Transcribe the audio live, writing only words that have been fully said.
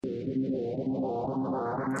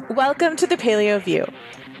Welcome to the Paleo View.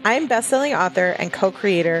 I'm bestselling author and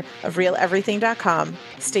co-creator of RealEverything.com,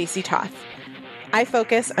 Stacy Toth. I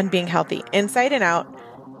focus on being healthy inside and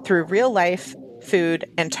out through real life,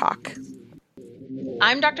 food, and talk.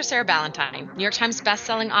 I'm Dr. Sarah Ballantyne, New York Times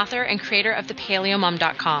bestselling author and creator of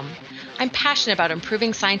thepaleomom.com. I'm passionate about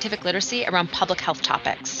improving scientific literacy around public health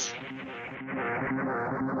topics.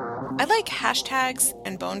 I like hashtags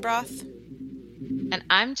and bone broth. And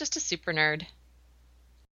I'm just a super nerd.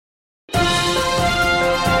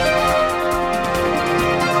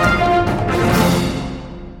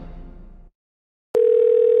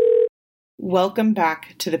 Welcome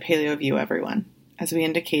back to the Paleo View, everyone. As we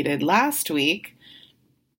indicated last week,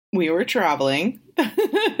 we were traveling.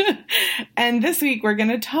 And this week we're going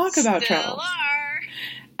to talk about travel.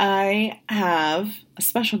 I have a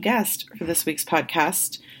special guest for this week's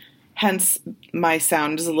podcast. Hence, my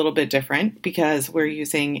sound is a little bit different because we're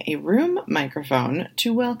using a room microphone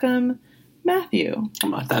to welcome Matthew. I'm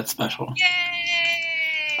not that special. Yay!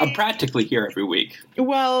 I'm practically here every week.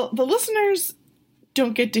 Well, the listeners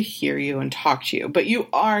don't get to hear you and talk to you, but you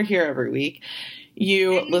are here every week.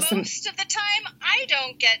 You listen. Most of the time, I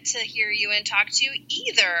don't get to hear you and talk to you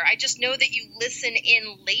either. I just know that you listen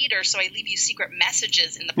in later, so I leave you secret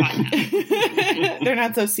messages in the podcast. They're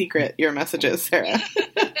not so secret, your messages, Sarah.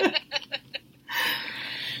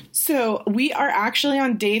 So we are actually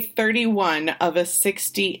on day 31 of a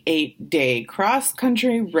 68-day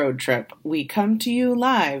cross-country road trip. We come to you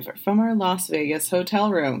live from our Las Vegas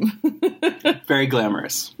hotel room. Very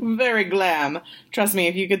glamorous. Very glam. Trust me,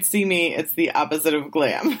 if you could see me, it's the opposite of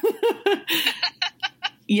glam.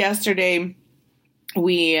 Yesterday,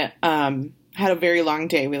 we had a very long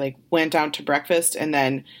day. We went out to breakfast and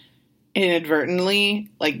then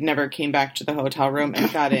inadvertently never came back to the hotel room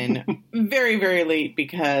and got in very, very late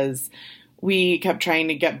because we kept trying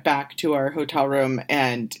to get back to our hotel room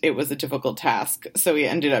and it was a difficult task. So we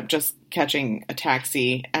ended up just catching a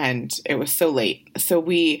taxi and it was so late. So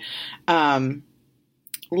we,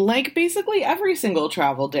 like basically every single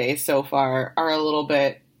travel day so far, are a little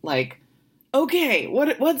bit okay,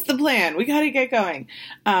 what's the plan? We got to get going.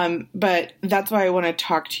 But that's why I want to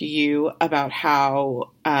talk to you about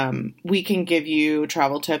how we can give you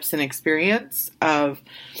travel tips and experience of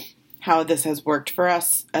how this has worked for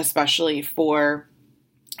us, especially for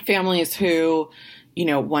families who,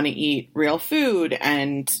 want to eat real food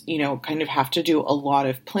and, kind of have to do a lot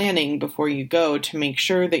of planning before you go to make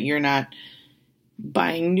sure that you're not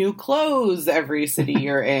buying new clothes every city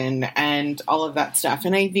you're in and all of that stuff.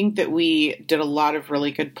 And I think that we did a lot of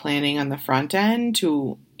really good planning on the front end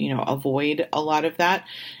to, avoid a lot of that.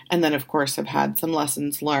 And then, of course, have had some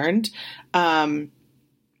lessons learned. So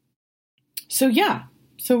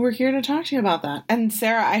we're here to talk to you about that. And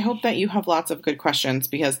Sarah, I hope that you have lots of good questions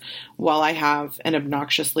because while I have an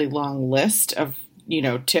obnoxiously long list of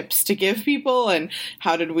tips to give people and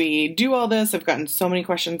how did we do all this? I've gotten so many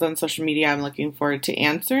questions on social media I'm looking forward to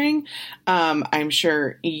answering. I'm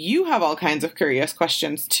sure you have all kinds of curious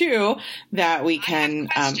questions too that we can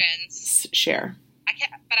share. I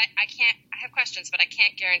have questions, but I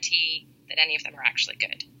can't guarantee that any of them are actually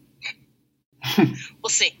good. We'll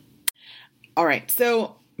see. All right.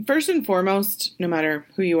 So first and foremost, no matter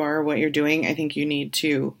who you are or what you're doing, I think you need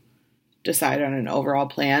to decide on an overall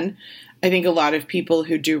plan. I think a lot of people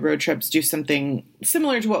who do road trips do something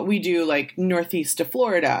similar to what we do, like northeast to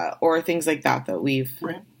Florida or things like that we've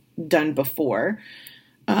done before,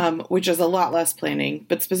 which is a lot less planning.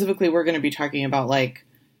 But specifically, we're going to be talking about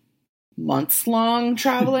months long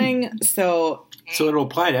traveling. So it'll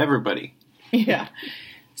apply to everybody. Yeah.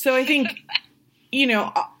 So I think,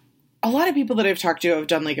 a lot of people that I've talked to have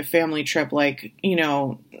done a family trip, my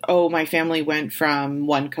family went from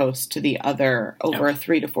one coast to the other over a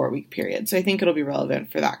 3 to 4 week period. So I think it'll be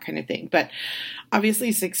relevant for that kind of thing. But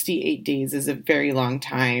obviously 68 days is a very long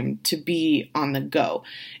time to be on the go.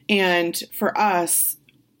 And for us,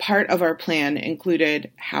 part of our plan included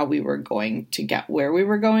how we were going to get where we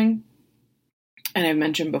were going. And I've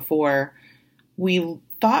mentioned before, we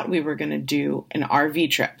thought we were going to do an RV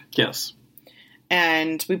trip. Yes.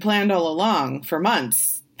 And we planned all along for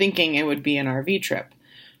months thinking it would be an RV trip.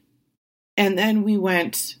 And then we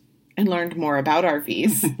went and learned more about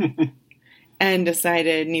RVs and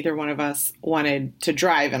decided neither one of us wanted to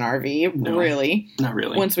drive an RV, really. Not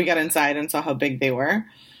really. Once we got inside and saw how big they were.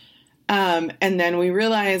 And then we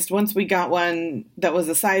realized once we got one that was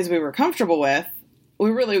the size we were comfortable with,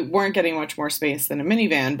 we really weren't getting much more space than a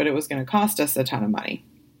minivan, but it was going to cost us a ton of money.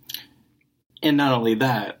 And not only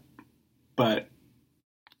that, but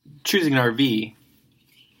choosing an RV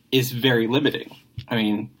is very limiting. I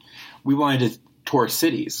mean, we wanted to tour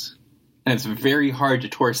cities. And it's very hard to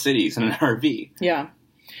tour cities in an RV. Yeah.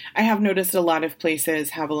 I have noticed a lot of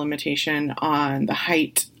places have a limitation on the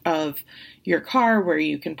height of your car where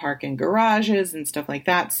you can park in garages and stuff like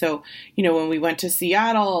that. So, when we went to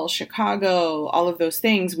Seattle, Chicago, all of those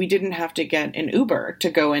things, we didn't have to get an Uber to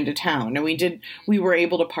go into town. And we were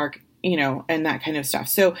able to park, and that kind of stuff.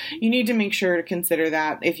 So you need to make sure to consider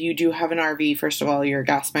that. If you do have an RV, first of all, your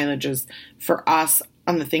gas mileage is, for us,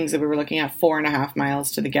 on the things that we were looking at, 4.5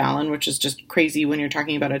 miles to the gallon, which is just crazy when you're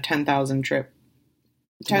talking about a 10,000 trip.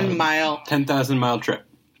 10,000 mile trip.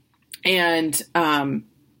 And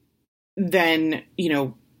then,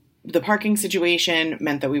 the parking situation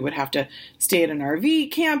meant that we would have to stay at an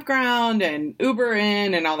RV campground and Uber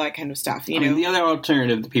in and all that kind of stuff. I mean, the other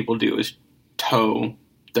alternative that people do is tow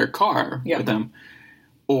their car with them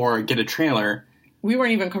or get a trailer. We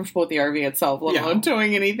weren't even comfortable with the RV itself, let alone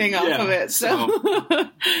towing anything off of it.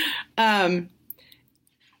 So,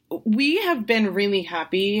 we have been really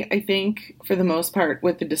happy, I think, for the most part,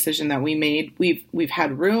 with the decision that we made. We've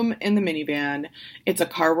had room in the minivan. It's a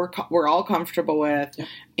car we're all comfortable with,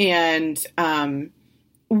 and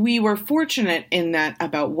we were fortunate in that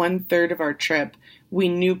about 1/3 of our trip we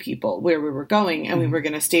knew people where we were going, and we were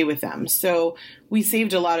going to stay with them. So we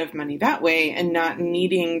saved a lot of money that way, and not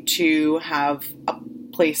needing to have a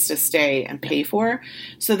place to stay and pay for.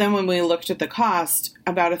 So then when we looked at the cost,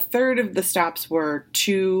 about 1/3 of the stops were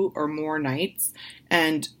 2 or more nights,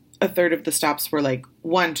 and 1/3 of the stops were like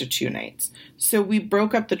 1 to 2 nights. So we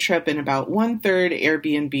broke up the trip in about 1/3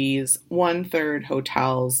 Airbnbs, 1/3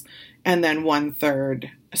 hotels, and then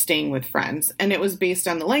 1/3 staying with friends. And it was based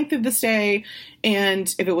on the length of the stay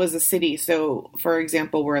and if it was a city. So, for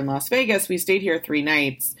example, we're in Las Vegas. We stayed here 3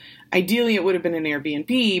 nights. Ideally, it would have been an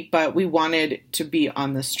Airbnb, but we wanted to be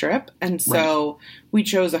on the Strip. And so we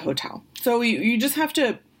chose a hotel. So you just have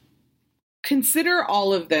to consider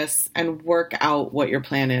all of this and work out what your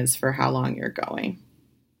plan is for how long you're going.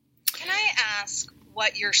 Can I ask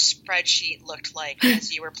what your spreadsheet looked like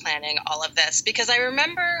as you were planning all of this? Because I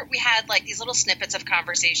remember we had like these little snippets of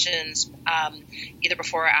conversations, either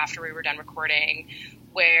before or after we were done recording,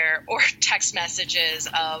 or text messages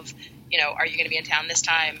of, are you going to be in town this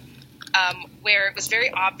time? Where it was very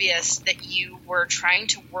obvious that you were trying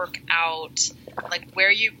to work out like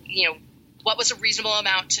where what was a reasonable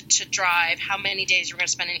amount to drive, how many days you were going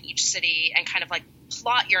to spend in each city, and kind of like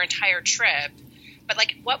plot your entire trip. But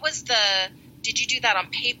like, did you do that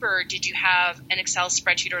on paper? Did you have an Excel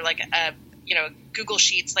spreadsheet or like a Google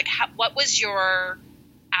Sheets? Like, what was your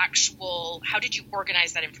how did you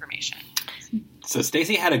organize that information? So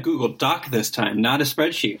Stacy had a Google Doc this time, not a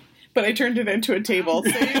spreadsheet. But I turned it into a table.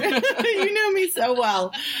 So you know me so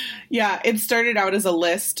well. Yeah, it started out as a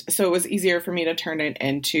list, so it was easier for me to turn it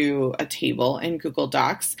into a table in Google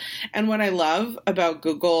Docs. And what I love about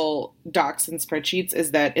Google Docs and spreadsheets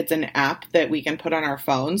is that it's an app that we can put on our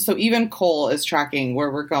phones. So even Cole is tracking where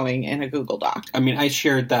we're going in a Google Doc. I mean, I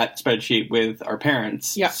shared that spreadsheet with our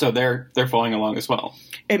parents, so they're following along as well.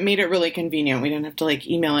 It made it really convenient. We didn't have to like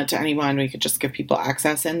email it to anyone. We could just give people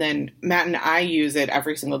access. And then Matt and I use it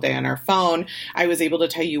every single day on our phone. I was able to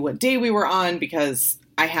tell you what day we were on because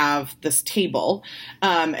I have this table.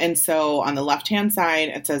 And so on the left-hand side,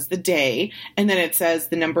 it says the day, and then it says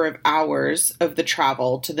the number of hours of the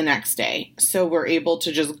travel to the next day. So we're able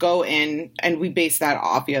to just go in, and we base that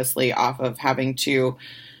obviously off of having to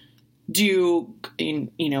do,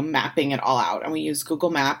 mapping it all out. And we use Google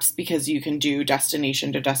Maps because you can do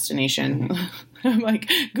destination to destination. Mm-hmm. I'm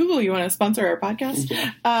like, Google, you want to sponsor our podcast?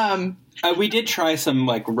 Yeah. We did try some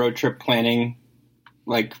like road trip planning,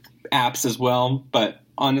 like apps as well, but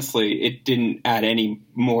honestly, it didn't add any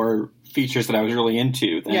more features that I was really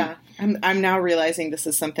into. I'm now realizing this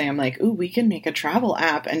is something I'm like, ooh, we can make a travel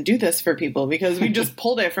app and do this for people because we just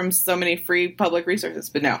pulled it from so many free public resources.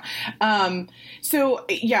 But no.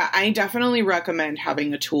 I definitely recommend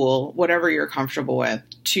having a tool, whatever you're comfortable with,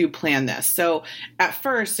 to plan this. So at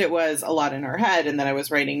first it was a lot in our head, and then I was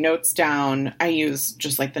writing notes down. I use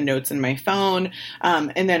just like the notes in my phone.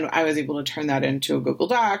 And then I was able to turn that into a Google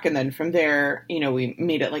Doc. And then from there, we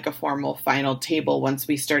made it like a formal final table once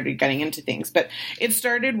we started getting into things. But it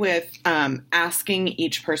started with asking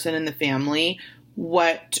each person in the family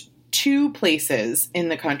what 2 places in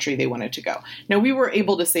the country they wanted to go. Now, we were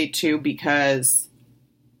able to say 2 because,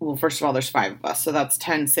 well, first of all, there's 5 of us, so that's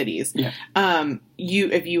 10 cities. Yeah.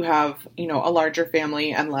 If you have, a larger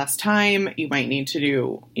family and less time, you might need to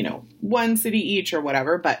do, 1 city each or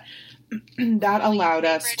whatever, but that allowed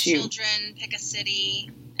us to... Children pick a city,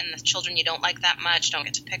 and the children you don't like that much don't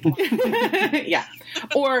get to pick one. Yeah.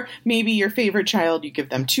 Or maybe your favorite child, you give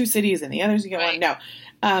them 2 cities and the others you get 1. No.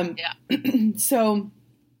 So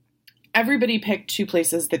everybody picked 2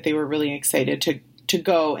 places that they were really excited to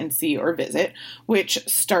go and see or visit, which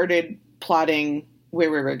started plotting where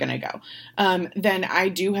we were going to go. Then I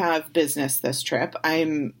do have business this trip.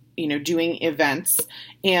 I'm, doing events,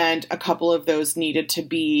 and a couple of those needed to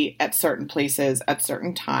be at certain places at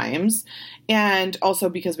certain times. And also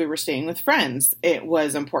because we were staying with friends, it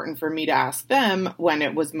was important for me to ask them when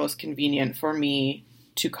it was most convenient for me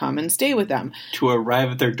to come and stay with them. To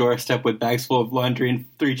arrive at their doorstep with bags full of laundry and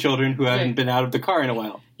 3 children who haven't been out of the car in a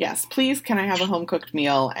while. Yes, please, can I have a home-cooked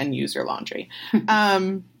meal and use your laundry? Wait.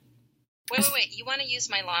 You want to use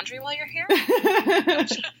my laundry while you're here?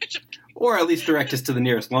 Or at least direct us to the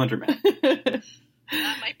nearest laundromat. That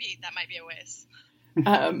might be a ways.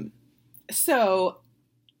 So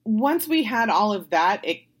once we had all of that,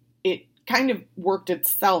 it kind of worked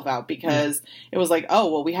itself out because it was like, oh,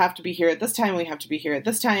 well, we have to be here at this time. We have to be here at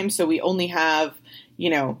this time. So we only have,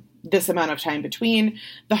 this amount of time between.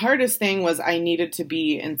 The hardest thing was I needed to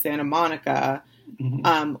be in Santa Monica,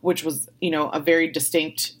 which was, a very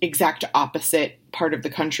distinct, exact opposite part of the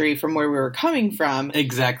country from where we were coming from.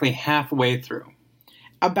 Exactly halfway through.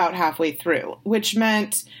 About halfway through, which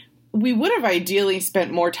meant we would have ideally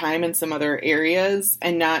spent more time in some other areas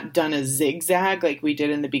and not done a zigzag like we did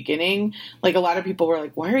in the beginning. Like a lot of people were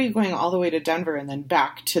like, why are you going all the way to Denver and then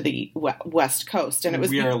back to the West Coast? And it was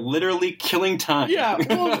we are literally killing time. Yeah.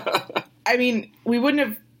 Well, I mean, we wouldn't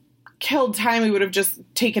have killed time. We would have just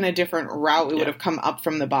taken a different route. We would have come up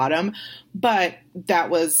from the bottom. But that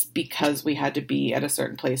was because we had to be at a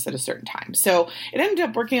certain place at a certain time. So it ended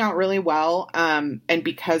up working out really well. And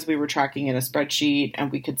because we were tracking in a spreadsheet and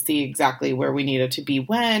we could see exactly where we needed to be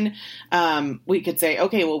when, we could say,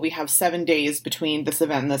 okay, well, we have 7 days between this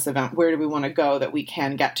event and this event. Where do we want to go that we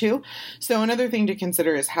can get to? So another thing to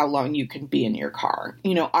consider is how long you can be in your car.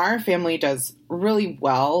 Our family does really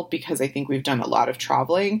well because I think we've done a lot of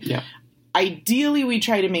traveling. Yeah. Ideally, we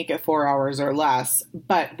try to make it 4 hours or less,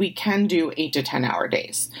 but we can do 8 to 10 hour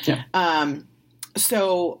days. Yeah.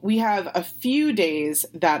 So we have a few days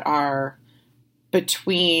that are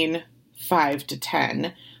between 5 to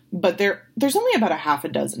 10, but there's only about a half a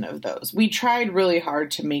dozen of those. We tried really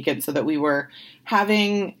hard to make it so that we were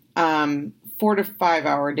having 4 to 5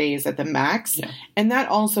 hour days at the max. Yeah. And that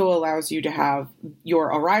also allows you to have your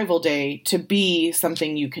arrival day to be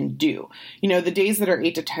something you can do. The days that are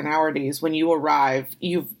 8 to 10 hour days, when you arrive,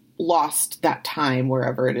 you've lost that time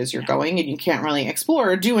wherever it is you're going and you can't really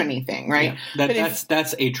explore or do anything, right? Yeah.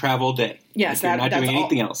 That's a travel day. Yes. You're not doing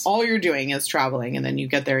anything else. All you're doing is traveling, and then you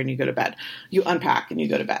get there and you go to bed. You unpack and you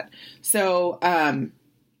go to bed. So,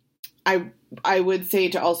 I would say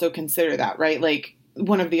to also consider that, right? Like,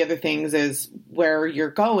 one of the other things is where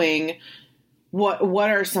you're going, what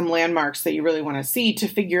are some landmarks that you really want to see to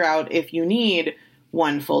figure out if you need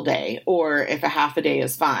 1 full day or if a half a day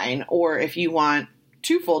is fine or if you want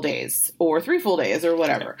 2 full days or 3 full days or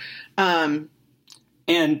whatever. And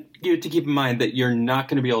you have to keep in mind that you're not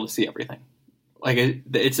going to be able to see everything. Like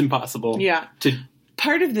it's impossible. Yeah.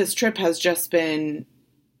 Part of this trip has just been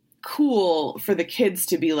cool for the kids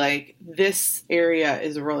to be like, this area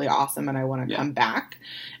is really awesome and I want to come back.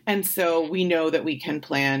 And so we know that we can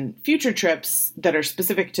plan future trips that are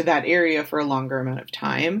specific to that area for a longer amount of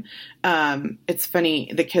time. It's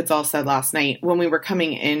funny, the kids all said last night when we were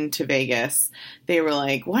coming into Vegas, they were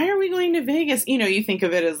like, why are we going to Vegas? You think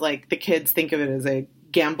of it as like, the kids think of it as a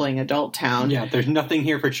gambling adult town. Yeah, there's nothing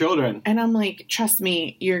here for children. And I'm like, trust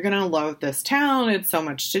me, you're going to love this town. It's so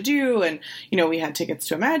much to do. And, we had tickets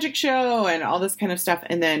to a magic show and all this kind of stuff.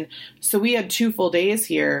 And then, so we had 2 full days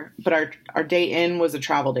here, but our day in was a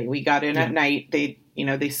travel day. We got in at night.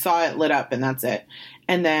 They saw it lit up and that's it.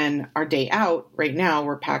 And then our day out right now,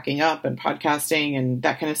 we're packing up and podcasting and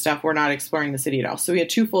that kind of stuff. We're not exploring the city at all. So we had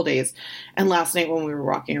 2 full days. And last night when we were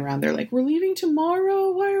walking around, they're like, we're leaving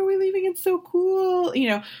tomorrow. Why are we leaving? It's so cool.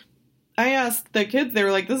 I asked the kids, they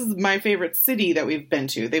were like, this is my favorite city that we've been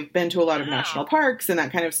to. They've been to a lot of national parks and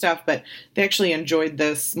that kind of stuff, but they actually enjoyed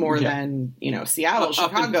this more than, Seattle,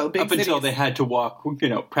 Chicago, big cities. Up until they had to walk,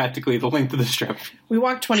 practically the length of the strip. We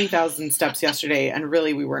walked 20,000 steps yesterday, and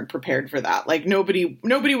really we weren't prepared for that. Like, nobody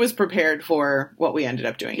was prepared for what we ended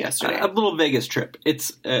up doing yesterday. A little Vegas trip.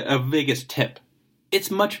 It's a Vegas tip.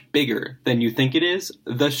 It's much bigger than you think it is.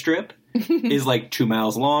 The strip is like 2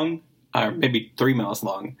 miles long, or maybe 3 miles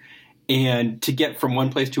long. And to get from one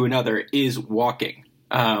place to another is walking,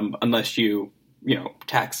 unless you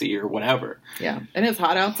taxi or whatever. Yeah, and it's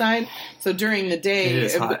hot outside. So during the day,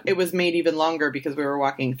 it was made even longer because we were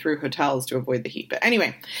walking through hotels to avoid the heat. But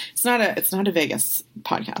anyway, it's not a Vegas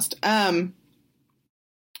podcast.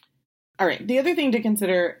 All right. The other thing to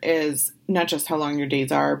consider is not just how long your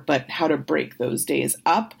days are, but how to break those days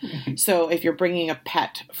up. So if you're bringing a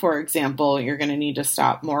pet, for example, you're going to need to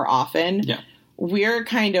stop more often. Yeah. We're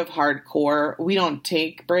kind of hardcore. We don't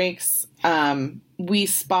take breaks. We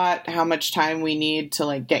spot how much time we need to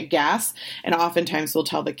like get gas. And oftentimes we'll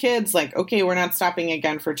tell the kids like, okay, we're not stopping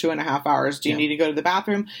again for 2.5 hours. Do you need to go to the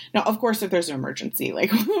bathroom? Now, of course, if there's an emergency,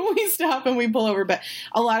 like we stop and we pull over, but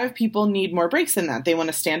a lot of people need more breaks than that. They want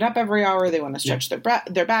to stand up every hour. They want to stretch their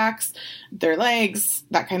backs, their legs,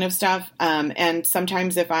 that kind of stuff. And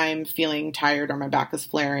sometimes if I'm feeling tired or my back is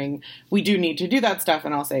flaring, we do need to do that stuff.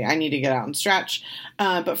 And I'll say, I need to get out and stretch.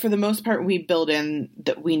 But for the most part, we build in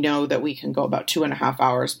that we know that we can go about 2.5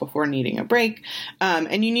 hours before needing a break.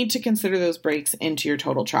 And you need to consider those breaks into your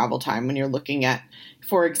total travel time when you're looking at,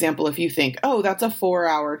 for example, if you think, oh, that's a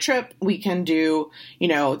 4-hour trip, we can do,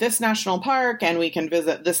 this national park and we can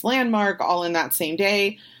visit this landmark all in that same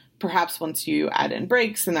day. Perhaps once you add in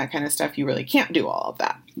breaks and that kind of stuff, you really can't do all of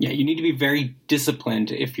that. Yeah, you need to be very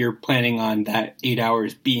disciplined if you're planning on that 8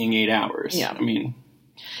 hours being 8 hours. Yeah.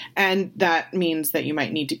 And that means that you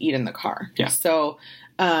might need to eat in the car. Yeah. So,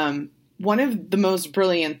 one of the most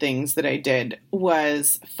brilliant things that I did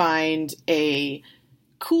was find a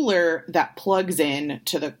cooler that plugs in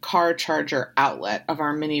to the car charger outlet of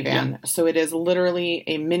our minivan. Yeah. So it is literally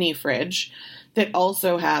a mini fridge that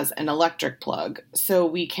also has an electric plug. So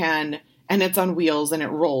we can, and it's on wheels and it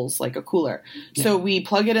rolls like a cooler. Yeah. So we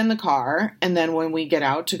plug it in the car, and then when we get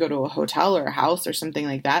out to go to a hotel or a house or something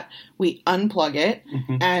like that, we unplug it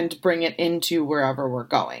and bring it into wherever we're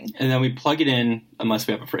going. And then we plug it in unless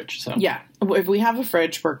we have a fridge. So yeah, if we have a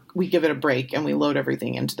fridge, we give it a break and we load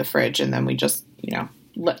everything into the fridge, and then we just,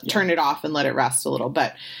 turn it off and let it rest a little.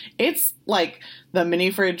 But it's like the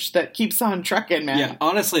mini fridge that keeps on trucking, man. Yeah,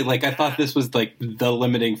 honestly, I thought this was the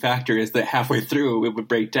limiting factor is that halfway through it would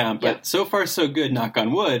break down. But so far so good, knock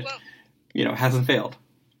on wood, hasn't failed.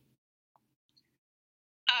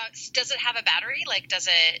 Does it have a battery? Does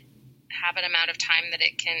it have an amount of time that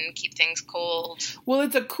it can keep things cold? Well,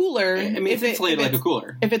 it's a cooler. It's insulated like a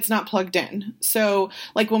cooler. If it's not plugged in. So,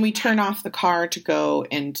 when we turn off the car to go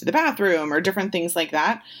into the bathroom or different things like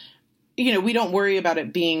that, we don't worry about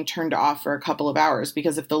it being turned off for a couple of hours,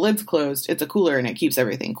 because if the lid's closed, it's a cooler and it keeps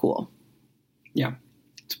everything cool. Yeah.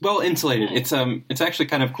 It's well insulated. It's actually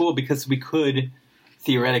kind of cool because we could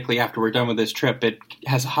theoretically, after we're done with this trip, it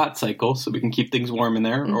has a hot cycle, so we can keep things warm in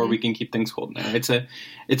there, or we can keep things cold in there.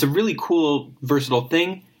 It's a really cool, versatile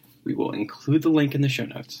thing. We will include the link in the show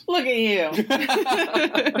notes. Look at you.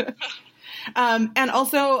 And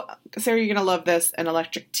also, Sarah, you're going to love this. An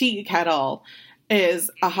electric tea kettle is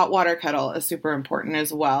a hot water kettle is super important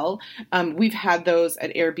as well. We've had those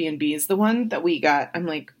at Airbnbs. The one that we got, I'm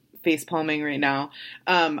face palming right now.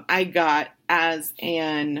 I got as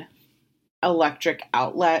an electric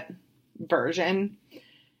outlet version,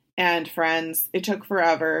 and friends, it took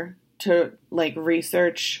forever to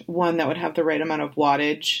research one that would have the right amount of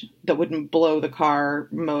wattage that wouldn't blow the car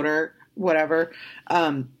motor, whatever.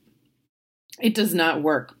 It does not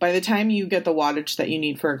work. By the time you get the wattage that you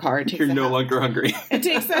need for a car, it takes you're no longer hungry. It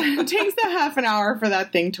takes a half an hour for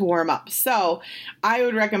that thing to warm up. So I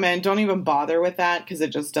would recommend don't even bother with that, because it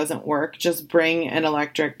just doesn't work. Just bring an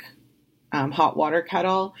electric hot water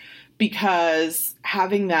kettle, because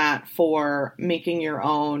having that for making your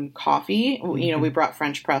own coffee, we brought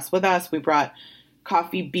French press with us. We brought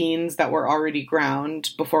coffee beans that were already ground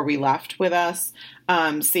before we left with us.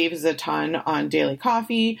 Saves a ton on daily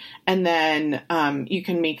coffee. And then you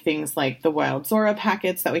can make things like the Wild Zora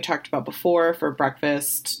packets that we talked about before for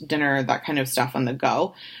breakfast, dinner, that kind of stuff on the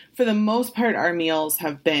go. For the most part, our meals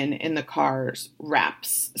have been in the car's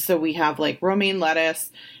wraps. So we have romaine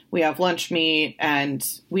lettuce, we have lunch meat, and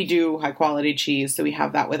we do high quality cheese. So we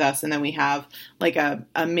have that with us. And then we have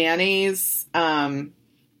a mayonnaise,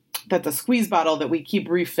 that's a squeeze bottle that we keep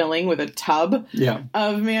refilling with a tub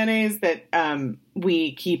of mayonnaise that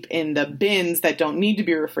we keep in the bins that don't need to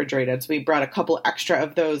be refrigerated. So we brought a couple extra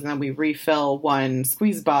of those, and then we refill one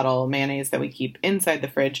squeeze bottle mayonnaise that we keep inside the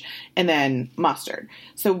fridge, and then mustard.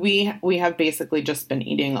 So we have basically just been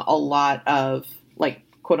eating a lot of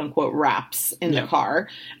quote unquote wraps in the car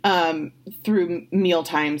through meal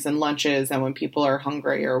times and lunches, and when people are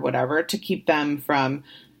hungry or whatever, to keep them from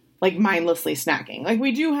mindlessly snacking.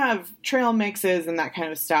 We do have trail mixes and that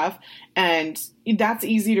kind of stuff, and that's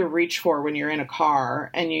easy to reach for when you're in a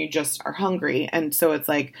car and you just are hungry. And so it's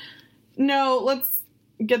no, let's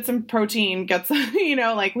get some protein, get some,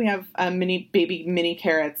 we have mini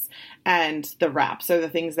carrots, and the wraps are the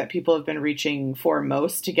things that people have been reaching for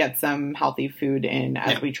most to get some healthy food in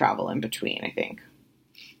as we travel in between, I think.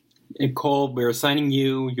 And Cole, we're assigning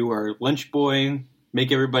you. You are lunch boy.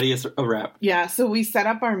 Make everybody a wrap. Yeah, so we set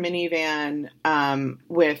up our minivan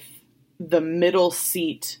with the middle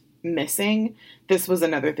seat missing. This was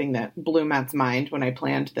another thing that blew Matt's mind when I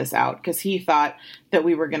planned this out, because he thought that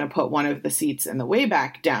we were going to put one of the seats in the way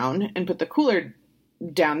back down and put the cooler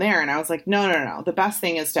down there. And I was like, no. The best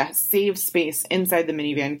thing is to save space inside the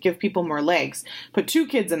minivan, give people more legs, put 2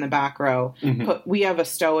 kids in the back row. We have a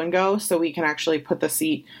stow and go, so we can actually put the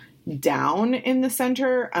seat down in the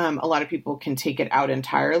center. A lot of people can take it out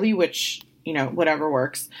entirely, which, whatever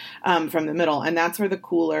works, from the middle. And that's where the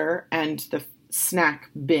cooler and the snack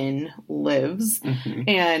bin lives.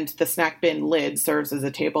 And the snack bin lid serves as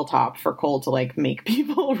a tabletop for Cole to make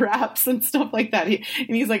people wraps and stuff like that.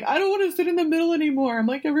 He's like, I don't want to sit in the middle anymore. I'm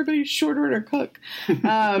like, everybody's short order cook.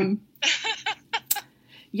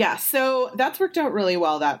 Yeah, so that's worked out really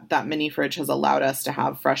well. That mini fridge has allowed us to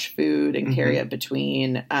have fresh food and carry it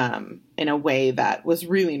between in a way that was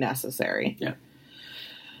really necessary. Yeah.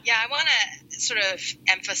 Yeah, I want to sort of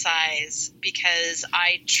emphasize, because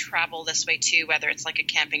I travel this way too, whether it's like a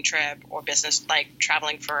camping trip or business, like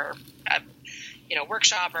traveling for a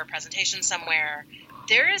workshop or a presentation somewhere.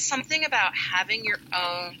 There is something about having your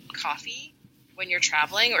own coffee when you're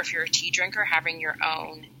traveling, or if you're a tea drinker, having your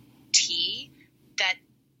own tea, that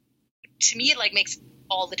to me it makes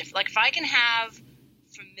all the difference. Like if I can have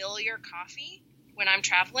familiar coffee when I'm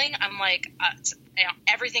traveling, I'm like,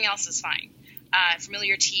 everything else is fine.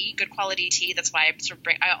 Familiar tea, good quality tea. That's why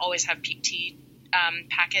I always have peak tea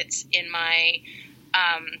packets in my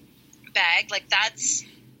bag. Like that's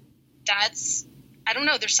I don't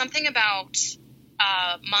know. There's something about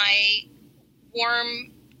my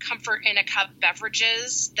warm comfort in a cup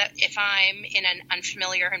beverages that if I'm in an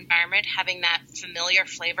unfamiliar environment, having that familiar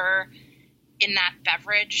flavor in that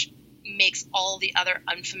beverage makes all the other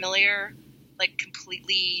unfamiliar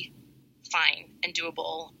completely fine and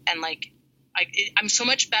doable. And I'm so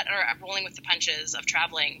much better at rolling with the punches of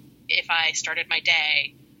traveling if I started my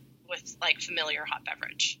day with familiar hot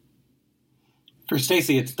beverage. For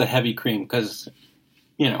Stacy, it's the heavy cream because,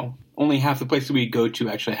 only half the places we go to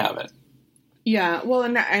actually have it. Yeah, well,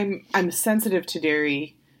 and I'm sensitive to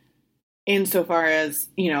dairy insofar as,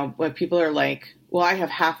 when people are like, well, I have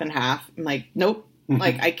half and half. I'm like, nope.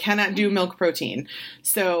 I cannot do milk protein.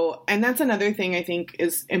 So, and that's another thing I think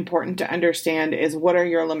is important to understand is what are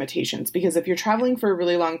your limitations? Because if you're traveling for a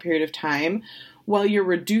really long period of time, while you're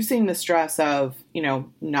reducing the stress of,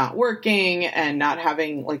 not working and not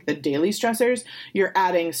having the daily stressors, you're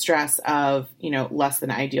adding stress of, less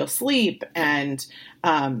than ideal sleep and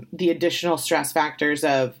the additional stress factors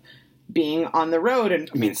of being on the road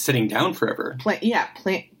and sitting down forever.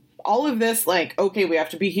 All of this, okay, we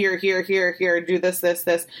have to be here, do this. That's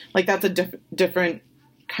a different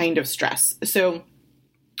kind of stress. So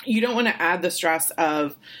you don't want to add the stress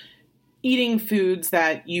of eating foods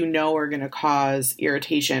that are going to cause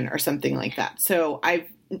irritation or something like that. So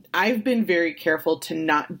I've been very careful to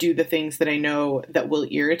not do the things that I know that will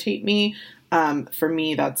irritate me. For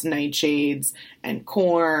me, that's nightshades and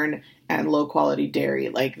corn and low quality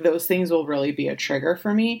dairy. Those things will really be a trigger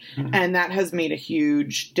for me. And that has made a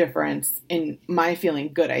huge difference in my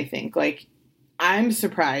feeling good, I think. I'm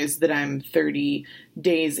surprised that I'm 30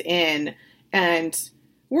 days in and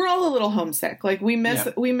we're all a little homesick. we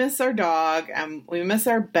miss our dog and we miss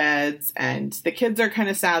our beds, and the kids are kind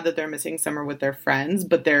of sad that they're missing summer with their friends,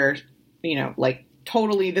 but they're,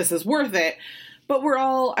 totally this is worth it. But we're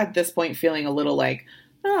all at this point feeling a little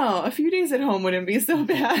a few days at home wouldn't be so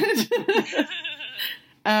bad.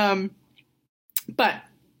 But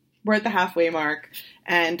we're at the halfway mark.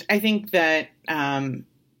 And I think that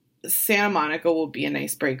Santa Monica will be a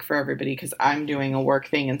nice break for everybody because I'm doing a work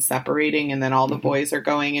thing and separating. And then all the boys are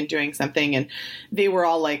going and doing something. And they were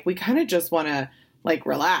all we kind of just want to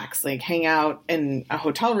relax, hang out in a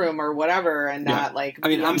hotel room or whatever. And not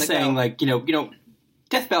I'm saying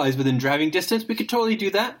Death Valley is within driving distance. We could totally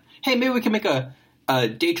do that. Hey, maybe we can make a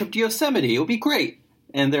day trip to Yosemite. It would be great.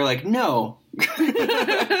 And they're like, no.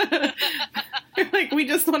 We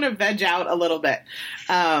just want to veg out a little bit.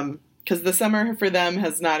 Because the summer for them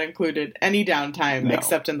has not included any downtime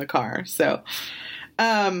except in the car. So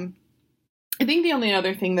I think the only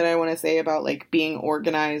other thing that I want to say about being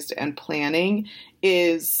organized and planning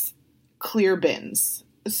is clear bins.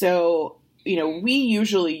 So, we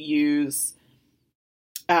usually use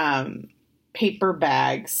paper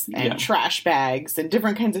bags and trash bags and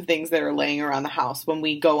different kinds of things that are laying around the house when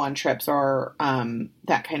we go on trips or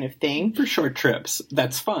that kind of thing. For short trips,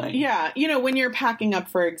 that's fine. Yeah. You know, when you're packing up,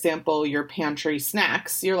 for example, your pantry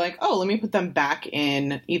snacks, you're like, oh, let me put them back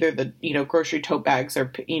in either the, grocery tote bags or,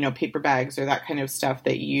 paper bags or that kind of stuff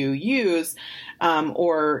that you use.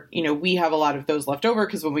 Or, we have a lot of those left over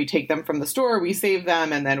because when we take them from the store, we save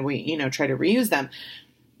them and then we, try to reuse them.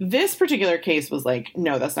 This particular case was like,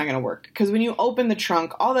 no, that's not going to work. Because when you open the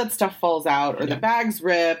trunk, all that stuff falls out or the bags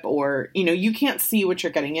rip or, you can't see what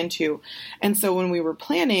you're getting into. And so when we were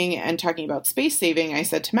planning and talking about space saving, I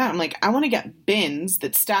said to Matt, I'm like, I want to get bins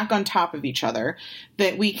that stack on top of each other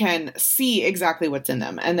that we can see exactly what's in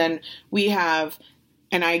them. And then we have...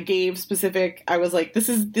 And I gave specific, I was like, this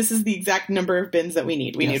is the exact number of bins that we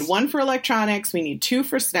need. We need one for electronics. We need two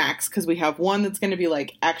for snacks because we have one that's going to be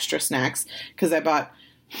like extra snacks because I bought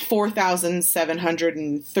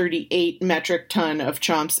 4,738 metric ton of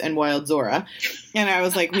Chomps and Wild Zora. And I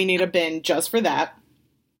was like, we need a bin just for that.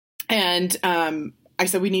 And I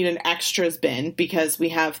said we need an extras bin because we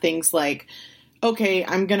have things like, okay,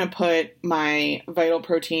 I'm going to put my Vital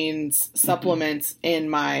Proteins supplements in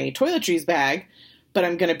my toiletries bag, but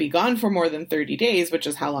I'm going to be gone for more than 30 days, which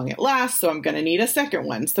is how long it lasts. So I'm going to need a second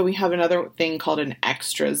one. So we have another thing called an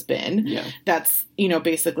extras bin. Yeah. That's,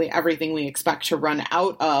 basically everything we expect to run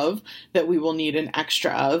out of that we will need an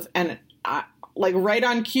extra of. And like right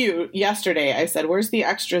on cue yesterday, I said, where's the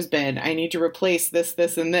extras bin? I need to replace this,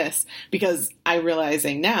 this, and this because I'm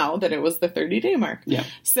realizing now that it was the 30-day mark. Yeah.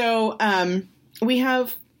 So we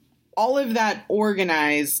have all of that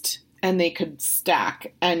organized and they could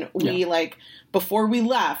stack. And we before we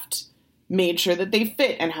left, made sure that they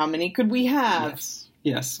fit and how many could we have.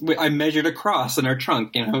 Yes. I measured across in our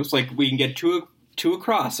trunk. It's like we can get two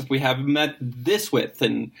across if we have them at this width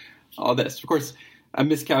and all this. Of course, I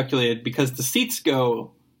miscalculated because the seats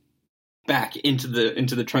go back into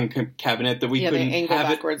the trunk cabinet that we couldn't have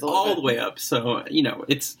it all the way up. So,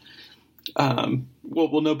 it's...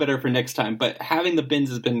 we'll know better for next time, but having the bins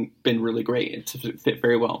has been really great. It's fit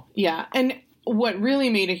very well. Yeah. And what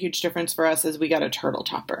really made a huge difference for us is we got a turtle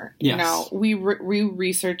topper. Yes. Now, we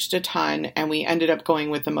researched a ton and we ended up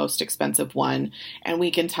going with the most expensive one. And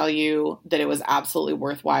we can tell you that it was absolutely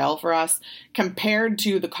worthwhile for us compared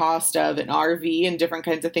to the cost of an RV and different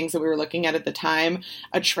kinds of things that we were looking at the time,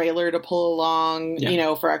 a trailer to pull along,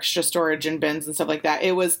 for extra storage and bins and stuff like that.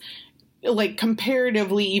 It was like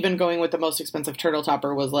comparatively, even going with the most expensive turtle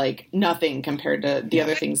topper was like nothing compared to the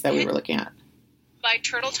other things that we were looking at. By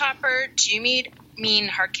turtle topper, do you mean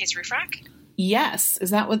hard case roof rack? Yes.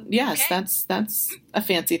 Is that what? Yes, okay. That's a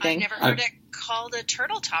fancy thing. I've never heard it called a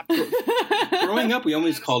turtle topper. Growing up, we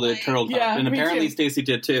always called it a turtle topper, and apparently Stacy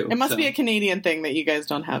did too. It must be a Canadian thing that you guys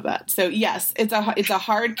don't have that. So yes, it's a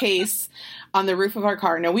hard case on the roof of our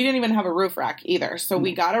car. No, we didn't even have a roof rack either. So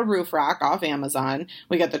we got a roof rack off Amazon.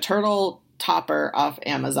 We got the turtle topper off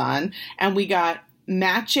Amazon, and we got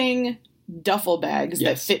matching duffel bags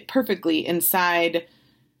that fit perfectly inside.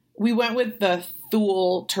 We went with the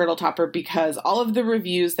Thule turtle topper because all of the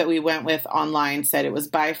reviews that we went with online said it was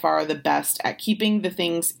by far the best at keeping the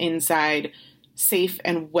things inside safe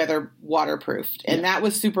and waterproofed. And that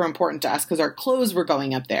was super important to us because our clothes were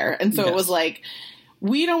going up there. And so it was like,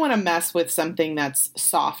 we don't want to mess with something that's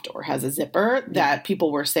soft or has a zipper that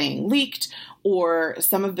people were saying leaked, or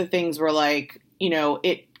some of the things were like,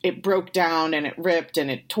 it broke down and it ripped and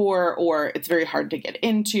it tore, or it's very hard to get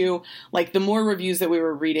into. Like the more reviews that we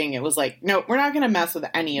were reading, it was like, no, we're not going to mess with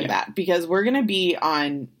any of that because we're going to be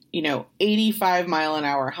on, 85 mile an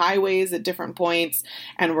hour highways at different points.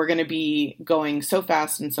 And we're going to be going so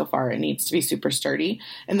fast and so far. It needs to be super sturdy.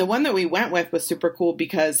 And the one that we went with was super cool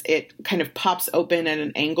because it kind of pops open at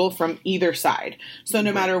an angle from either side. So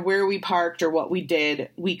no matter where we parked or what we did,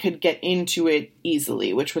 we could get into it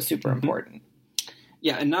easily, which was super important.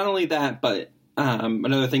 Yeah, and not only that, but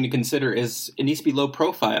another thing to consider is it needs to be low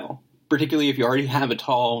profile, particularly if you already have a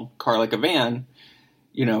tall car like a van.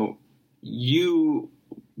 You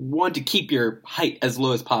want to keep your height as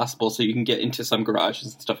low as possible so you can get into some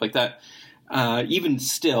garages and stuff like that. Even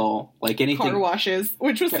still, like anything... Car washes,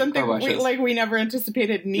 which was something we never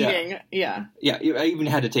anticipated needing. Yeah. I even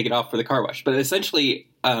had to take it off for the car wash. But essentially,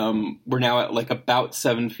 we're now at like about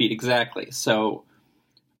 7 feet exactly. So...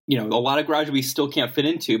 a lot of garages we still can't fit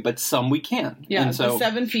into, but some we can. Yeah, and so the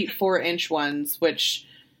 7 feet 4-inch ones, which,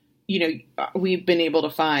 we've been able to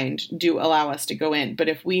find, do allow us to go in. But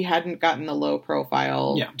if we hadn't gotten the low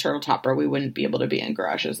profile turtle topper, we wouldn't be able to be in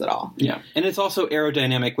garages at all. Yeah, and it's also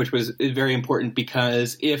aerodynamic, which was very important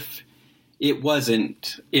because if it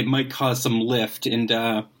wasn't, it might cause some lift and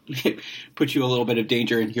put you a little bit of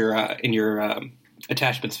danger in your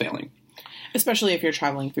attachments failing. Especially if you're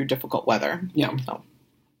traveling through difficult weather. Yeah. So.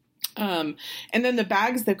 And then the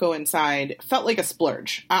bags that go inside felt like a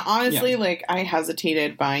splurge. Honestly, like I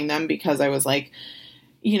hesitated buying them because I was like,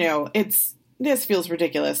 you know, this feels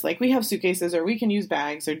ridiculous. Like we have suitcases or we can use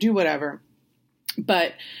bags or do whatever.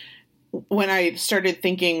 But when I started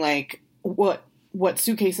thinking like, what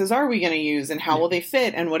suitcases are we going to use and how will they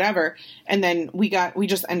fit and whatever. And then we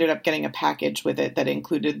just ended up getting a package with it that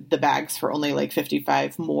included the bags for only like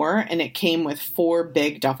 $55 more. And it came with 4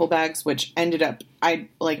 big duffel bags, which ended up,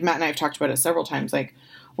 like Matt and I have talked about it several times. Like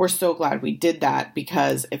we're so glad we did that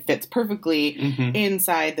because it fits perfectly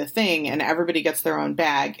inside the thing and everybody gets their own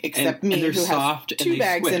bag except me who has 2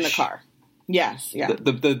 bags in the car. Yes, yeah.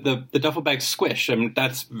 The duffel bags squish. I mean,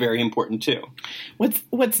 that's very important too.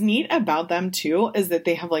 What's neat about them too is that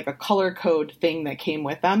they have like a color code thing that came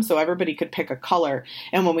with them, so everybody could pick a color.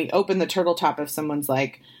 And when we open the turtle top, if someone's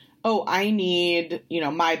like, "Oh, I need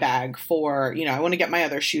my bag for I want to get my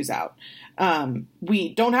other shoes out,"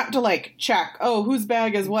 we don't have to like check. Oh, whose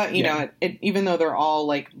bag is what? You know, even though they're all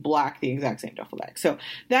like black, the exact same duffel bag. So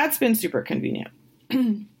that's been super convenient.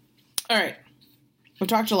 All right. We've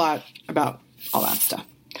talked a lot about all that stuff.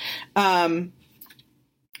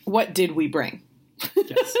 What did we bring?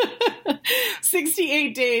 Yes.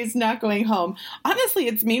 68 days not going home. Honestly,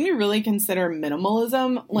 it's made me really consider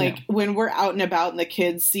minimalism. Like when we're out and about and the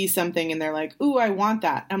kids see something and they're like, "Ooh, I want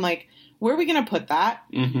that." I'm like, where are we going to put that?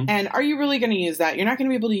 And are you really going to use that? You're not going to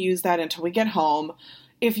be able to use that until we get home.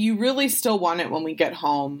 If you really still want it when we get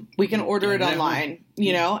home, we can order it online,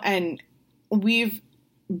 and we've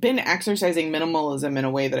been exercising minimalism in a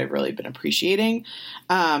way that I've really been appreciating,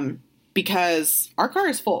 because our car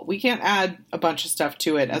is full. We can't add a bunch of stuff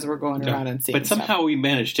to it as we're going around and seeing. But somehow we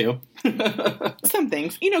managed to. Some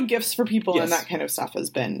things, gifts for people and that kind of stuff has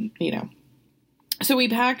been, So we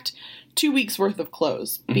packed 2 weeks worth of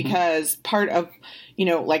clothes because part of,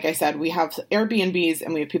 like I said, we have Airbnbs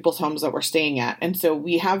and we have people's homes that we're staying at. And so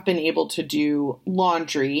we have been able to do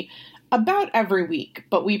laundry about every week,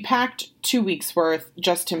 but we packed 2 weeks worth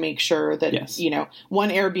just to make sure that, one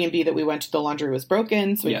Airbnb that we went to, the laundry was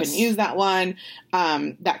broken, so we couldn't use that one,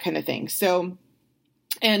 that kind of thing. So,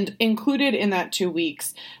 and included in that 2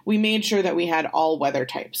 weeks, we made sure that we had all weather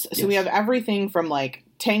types. So we have everything from like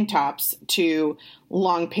tank tops to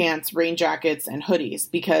long pants, rain jackets, and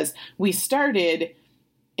hoodies, because we started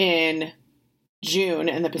in June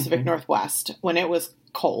in the Pacific Northwest when it was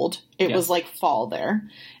cold. It was like fall there.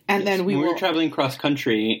 And then we were traveling cross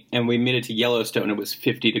country and we made it to Yellowstone. It was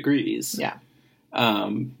 50 degrees. Yeah.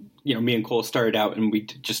 Me and Cole started out and we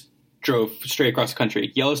just drove straight across the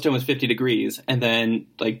country. Yellowstone was 50 degrees. And then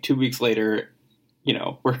like 2 weeks later,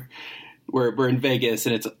 we're in Vegas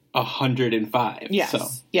and it's 105. Yes. So.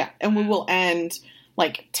 Yeah. And we will end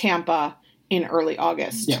like Tampa in early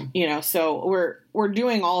August, so we're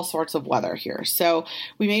doing all sorts of weather here. So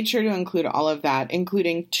we made sure to include all of that,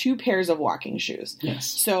 including 2 pairs of walking shoes. Yes.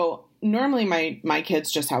 So normally my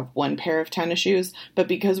kids just have 1 pair of tennis shoes, but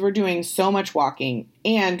because we're doing so much walking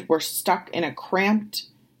and we're stuck in a cramped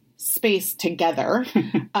space together,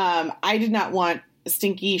 I did not want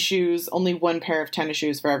stinky shoes, only 1 pair of tennis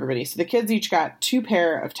shoes for everybody. So the kids each got 2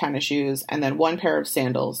 pair of tennis shoes and then 1 pair of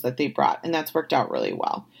sandals that they brought. And that's worked out really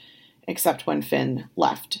well. Except when Finn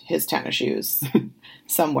left his tennis shoes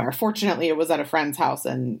somewhere. Fortunately, it was at a friend's house,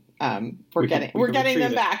 and we're getting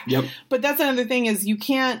them back. Yep. But that's another thing is you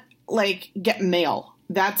can't like get mail.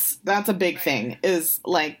 That's a big thing. Is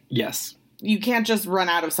like you can't just run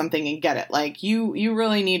out of something and get it. Like you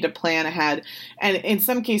really need to plan ahead. And in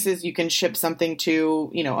some cases, you can ship something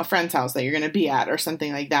to a friend's house that you're going to be at or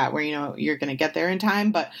something like that, where you're going to get there in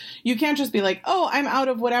time. But you can't just be like, oh, I'm out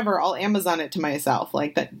of whatever, I'll Amazon it to myself.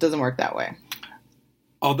 Like that doesn't work that way.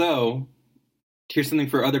 Although, here's something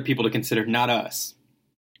for other people to consider, not us.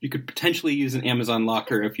 You could potentially use an Amazon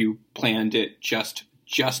locker if you planned it just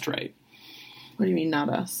right. What do you mean, not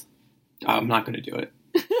us? I'm not going to do it.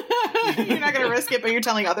 You're not going to risk it, but you're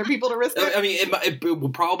telling other people to risk it? I mean, it will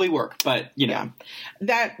probably work, but,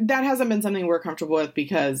 That hasn't been something we're comfortable with,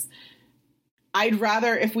 because I'd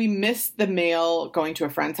rather, if we miss the mail going to a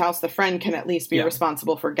friend's house, the friend can at least be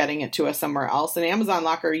responsible for getting it to us somewhere else. An Amazon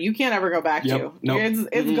locker, you can't ever go back to. Nope.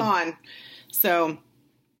 It's gone. So,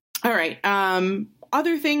 all right.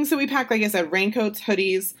 Other things that we pack, like I said, raincoats,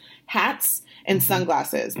 hoodies, hats, and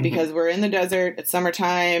sunglasses, because we're in the desert, it's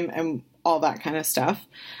summertime, and all that kind of stuff.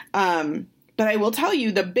 But But I will tell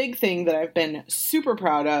you the big thing that I've been super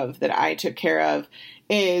proud of that I took care of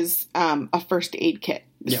is a first aid kit.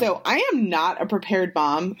 Yeah. So I am not a prepared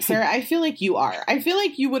mom. Sarah, I feel like you are. I feel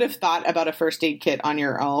like you would have thought about a first aid kit on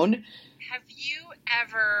your own. Have you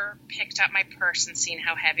ever picked up my purse and seen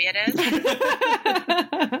how heavy it is?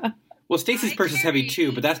 Well, Stacy's purse is heavy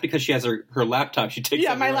too, but that's because she has her laptop. She takes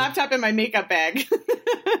my laptop and my makeup bag.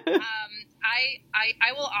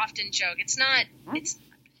 I will often joke. It's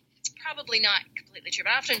probably not completely true,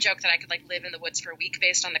 but I often joke that I could like live in the woods for a week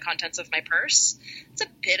based on the contents of my purse. It's a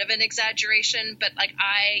bit of an exaggeration, but like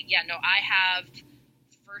I have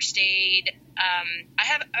first aid. I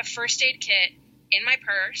have a first aid kit in my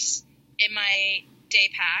purse, in my day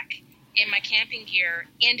pack, in my camping gear,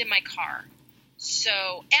 and in my car. So,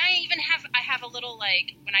 and I have a little,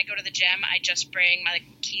 like, when I go to the gym, I just bring my like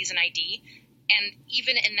keys and ID. And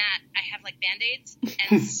even in that, I have like Band-Aids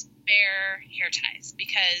and spare hair ties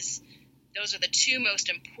because those are the two most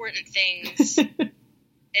important things.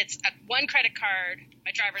 It's one credit card,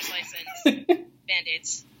 my driver's license,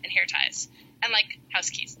 Band-Aids, and hair ties, and like house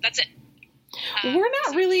keys. That's it. We're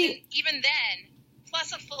not really even then.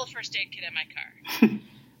 Plus a full first aid kit in my car.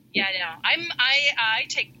 Yeah, no, I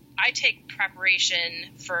take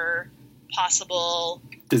preparation for possible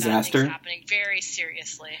disaster happening very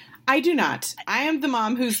seriously. I do not. I am the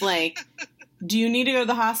mom who's like, do you need to go to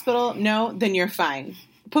the hospital? No, then you're fine.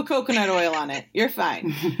 Put coconut oil on it. You're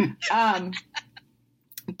fine.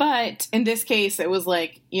 But in this case, it was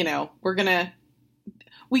like,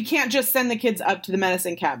 we can't just send the kids up to the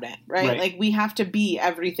medicine cabinet, right? Like we have to be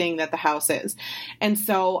everything that the house is. And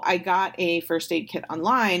so I got a first aid kit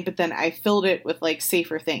online, but then I filled it with like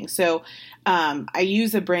safer things. So I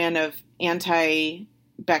use a brand of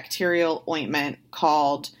antibacterial ointment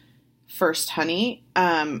called First Honey,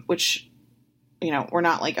 which, we're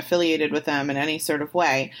not like affiliated with them in any sort of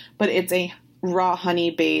way, but it's a raw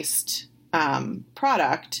honey based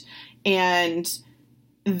product. And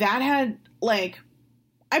that had like,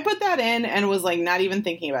 I put that in and was like not even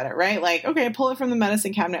thinking about it, right? Like, okay, pull it from the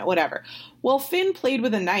medicine cabinet, whatever. Well, Finn played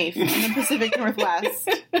with a knife in the Pacific Northwest.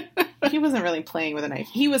 He wasn't really playing with a knife.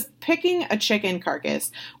 He was picking a chicken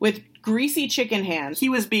carcass with greasy chicken hands. He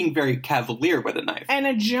was being very cavalier with a knife. And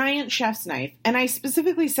a giant chef's knife. And I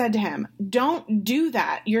specifically said to him, don't do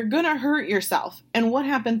that. You're going to hurt yourself. And what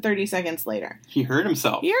happened 30 seconds later? He hurt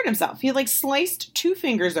himself. He had like sliced 2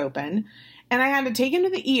 fingers open. And I had to take him to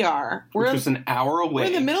the ER. Which was an hour away. We're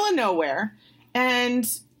in the middle of nowhere. And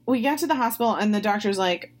we get to the hospital and the doctor's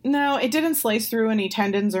like, no, it didn't slice through any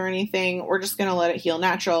tendons or anything. We're just going to let it heal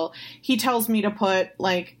natural. He tells me to put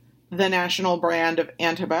like the national brand of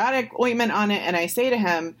antibiotic ointment on it. And I say to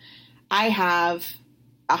him, I have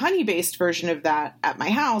a honey-based version of that at my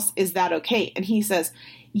house. Is that okay? And he says,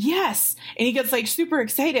 yes. And he gets like super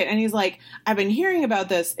excited. And he's like, I've been hearing about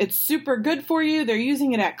this. It's super good for you. They're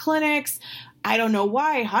using it at clinics. I don't know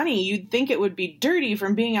why, honey. You'd think it would be dirty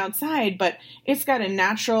from being outside, but it's got a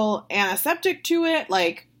natural antiseptic to it.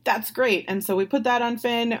 Like, that's great. And so we put that on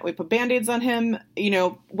Finn. We put Band-Aids on him.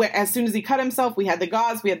 As soon as he cut himself, we had the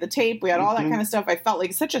gauze, we had the tape, we had all that kind of stuff. I felt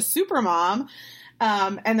like such a super mom.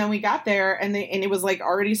 And then we got there and it was like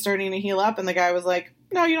already starting to heal up. And the guy was like,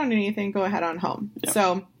 no, you don't need anything. Go ahead on home. Yeah.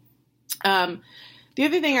 So, the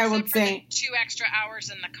other thing I would say, 2 extra hours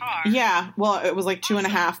in the car. Yeah. Well, it was like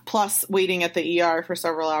 2.5 plus waiting at the ER for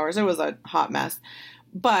several hours. It was a hot mess,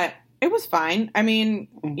 but it was fine. I mean,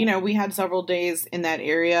 we had several days in that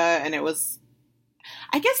area and it was,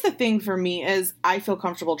 I guess the thing for me is I feel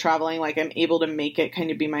comfortable traveling. Like I'm able to make it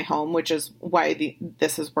kind of be my home, which is why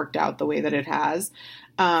this has worked out the way that it has.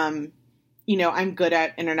 I'm good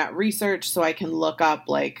at internet research, so I can look up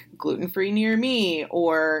like gluten-free near me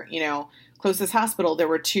or, closest hospital. There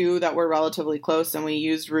were 2 that were relatively close and we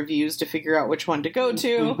used reviews to figure out which one to go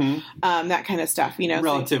to, that kind of stuff,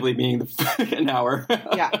 Relatively being an hour.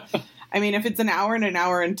 Yeah. I mean, if it's an hour and an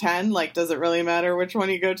hour and 10, like, does it really matter which one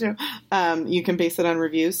you go to? You can base it on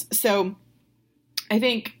reviews. So I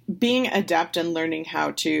think being adept and learning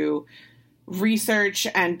how to research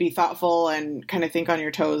and be thoughtful and kind of think on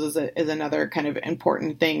your toes is another kind of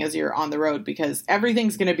important thing as you're on the road, because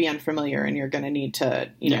everything's going to be unfamiliar and you're going to need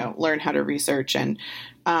to, learn how to research. And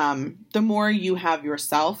the more you have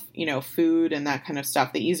yourself, food and that kind of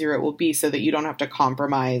stuff, the easier it will be so that you don't have to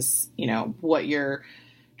compromise, what your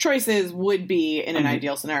choices would be in an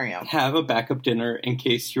ideal scenario. Have a backup dinner in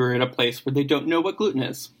case you're in a place where they don't know what gluten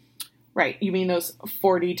is. Right. You mean those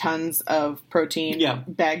 40 tons of protein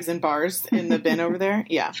bags and bars in the bin over there?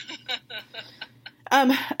 Yeah.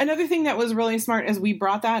 Another thing that was really smart is we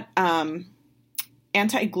brought that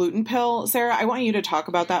anti-gluten pill, Sarah, I want you to talk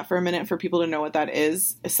about that for a minute for people to know what that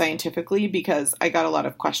is scientifically, because I got a lot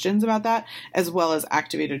of questions about that, as well as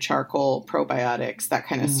activated charcoal, probiotics, that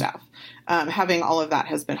kind of stuff. Having all of that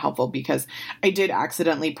has been helpful because I did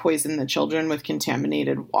accidentally poison the children with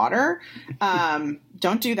contaminated water.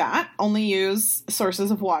 Don't do that. Only use sources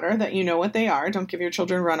of water that you know what they are. Don't give your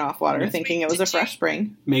children runoff water thinking it was a fresh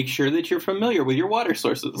spring. Make sure that you're familiar with your water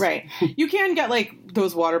sources. Right. You can get like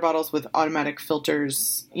those water bottles with automatic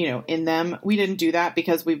filters, you know, in them. We didn't do that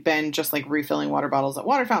because we've been just like refilling water bottles at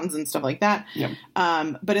water fountains and stuff like that. Yep.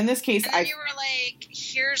 But in this case, you were like,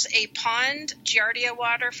 here's a pond, Giardia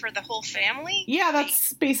water for the whole family? Yeah,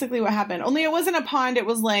 that's basically what happened. Only it wasn't a pond. It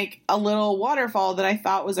was like a little waterfall that I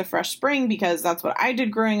thought was a fresh spring because that's what I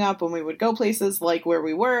did growing up when we would go places like where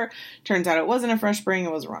we were. Turns out it wasn't a fresh spring.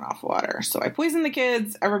 It was runoff water. So I poisoned the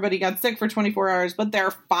kids. Everybody got sick for 24 hours, but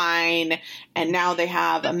they're fine. And now they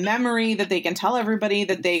have a memory that they can tell everybody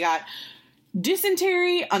that they got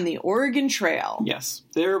dysentery on the Oregon Trail. Yes.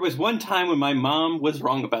 There was one time when my mom was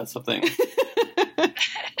wrong about something.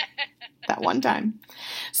 That one time.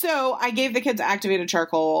 So I gave the kids activated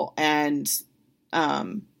charcoal and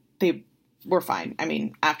they were fine. I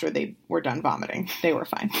mean, after they were done vomiting, they were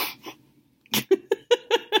fine.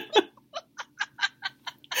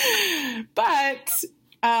 But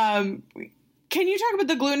can you talk about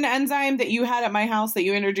the gluten enzyme that you had at my house that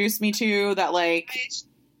you introduced me to that like...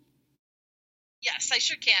 Yes, I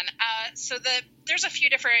sure can. So there's a few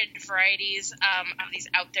different varieties of these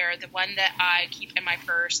out there. The one that I keep in my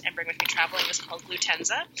purse and bring with me traveling is called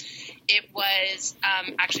Glutenza. It was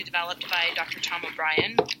actually developed by Dr. Tom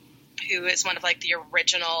O'Brien, who is one of like the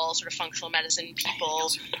original sort of functional medicine people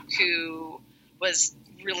who was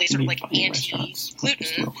really sort of like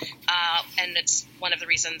anti-gluten, and it's one of the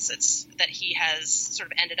reasons that he has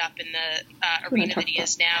sort of ended up in the arena that he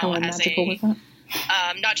is now as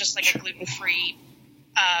not just like a gluten-free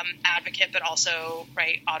advocate, but also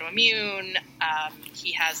autoimmune.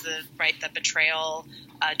 He has the Betrayal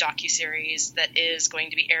docuseries that is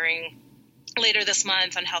going to be airing later this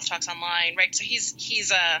month on Health Talks Online. Right, so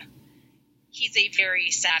he's a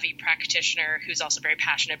very savvy practitioner who's also very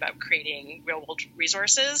passionate about creating real-world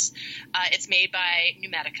resources. It's made by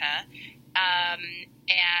Numedica,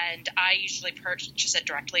 and I usually purchase it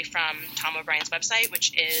directly from Tom O'Brien's website,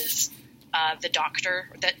 which is thedr.com.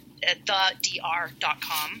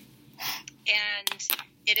 And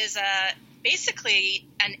it is basically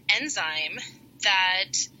an enzyme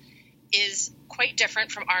that is quite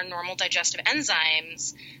different from our normal digestive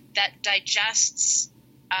enzymes that digests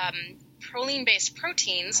proline-based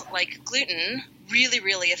proteins like gluten really,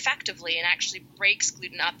 really effectively and actually breaks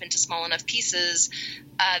gluten up into small enough pieces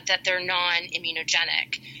that they're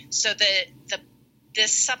non-immunogenic. So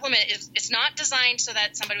this supplement it's not designed so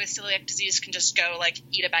that somebody with celiac disease can just go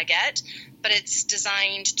eat a baguette, but it's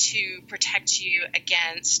designed to protect you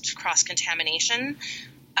against cross-contamination.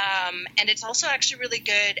 And it's also actually really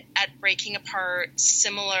good at breaking apart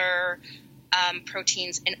similar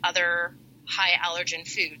proteins in other high allergen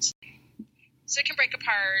foods. So it can break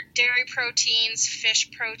apart dairy proteins, fish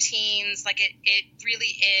proteins. It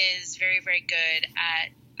really is very, very good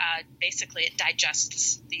at basically it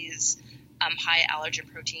digests these high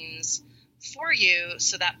allergen proteins for you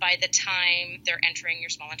so that by the time they're entering your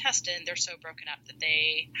small intestine, they're so broken up that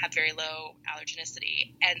they have very low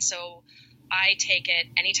allergenicity. And so I take it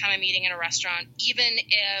anytime I'm eating in a restaurant, even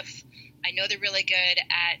if I know they're really good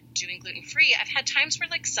at doing gluten-free. I've had times where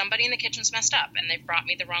somebody in the kitchen's messed up and they've brought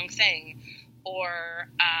me the wrong thing, or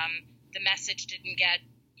the message didn't get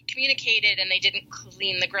communicated and they didn't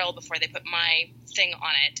clean the grill before they put my thing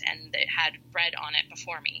on it and it had bread on it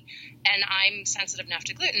before me. And I'm sensitive enough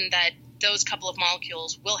to gluten that those couple of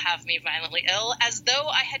molecules will have me violently ill as though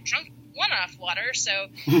I had drunk one-off water. So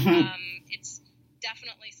it's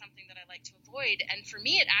definitely something that I like to avoid. And for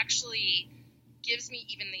me, it actually gives me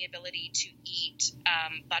even the ability to eat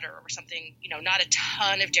butter or something, not a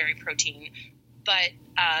ton of dairy protein, but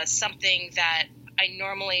something that I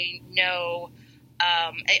normally know.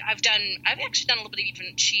 I've actually done a little bit of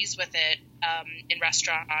even cheese with it in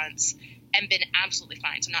restaurants and been absolutely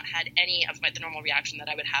fine. So not had any of the normal reaction that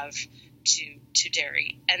I would have to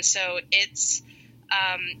dairy. And so it's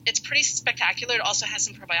pretty spectacular. It also has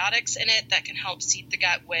some probiotics in it that can help seed the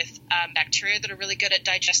gut with bacteria that are really good at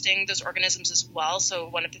digesting those organisms as well. So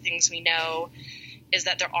one of the things we know is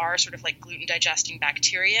that there are sort of gluten digesting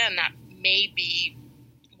bacteria, and that may be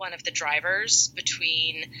one of the drivers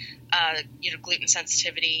between gluten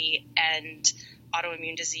sensitivity and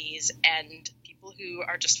autoimmune disease. And people who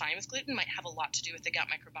are just fine with gluten might have a lot to do with the gut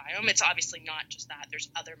microbiome. It's obviously not just that. There's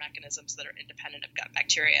other mechanisms that are independent of gut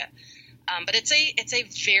bacteria. But it's a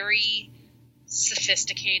very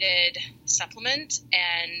sophisticated supplement,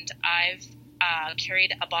 and I've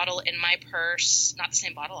carried a bottle in my purse, not the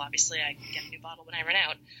same bottle, obviously, I get a new bottle when I run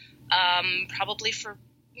out, probably for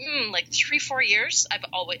like 3-4 years. I've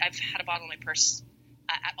had a bottle in my purse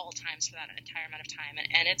at all times for that entire amount of time,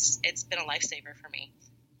 and it's been a lifesaver for me.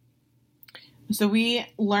 So we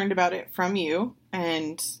learned about it from you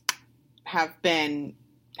and have been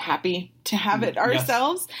happy to have it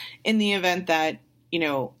ourselves in the event that, you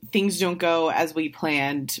know, things don't go as we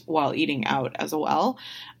planned while eating out as well.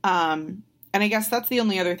 And I guess that's the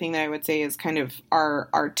only other thing that I would say is kind of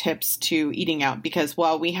our tips to eating out, because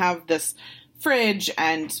while we have this fridge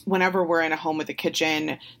and whenever we're in a home with a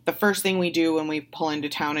kitchen, the first thing we do when we pull into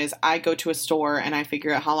town is I go to a store and I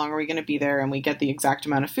figure out how long are we going to be there, and we get the exact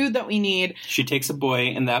amount of food that we need. She takes a boy,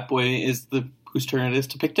 and that boy is whose turn it is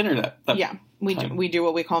to pick dinner that yeah. We do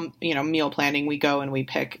what we call, you know, meal planning. We go and we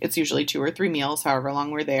pick, it's usually 2 or 3 meals, however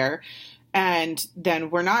long we're there. And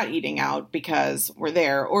then we're not eating out because we're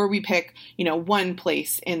there, or we pick, you know, one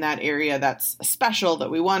place in that area that's special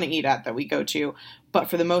that we want to eat at that we go to. But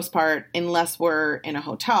for the most part, unless we're in a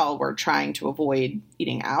hotel, we're trying to avoid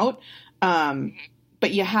eating out.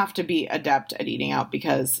 But you have to be adept at eating out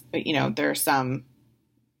because, you know, there's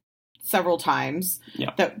several times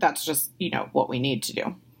that's just, you know, what we need to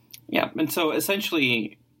do. Yeah. And so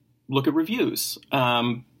essentially look at reviews.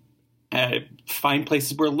 Find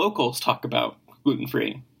places where locals talk about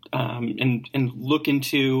gluten-free, and look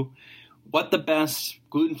into what the best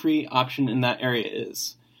gluten-free option in that area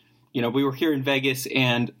is. You know, we were here in Vegas,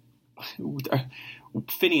 and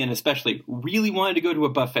Finian especially really wanted to go to a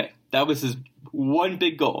buffet. That was his one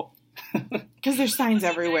big goal. Because there's signs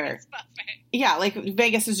everywhere. Yeah, like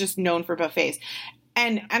Vegas is just known for buffets.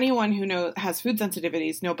 And anyone who has food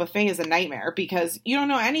sensitivities know buffet is a nightmare because you don't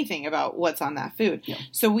know anything about what's on that food. Yeah.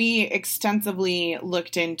 So we extensively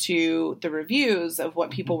looked into the reviews of what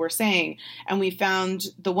people were saying, and we found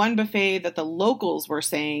the one buffet that the locals were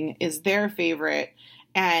saying is their favorite.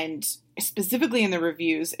 And specifically in the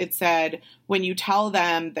reviews, it said, when you tell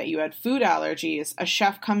them that you had food allergies, a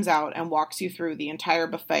chef comes out and walks you through the entire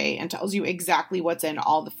buffet and tells you exactly what's in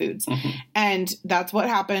all the foods. Mm-hmm. And that's what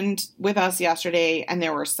happened with us yesterday. And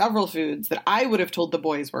there were several foods that I would have told the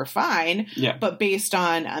boys were fine, but based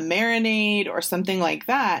on a marinade or something like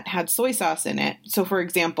that, had soy sauce in it. So for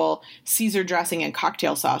example, Caesar dressing and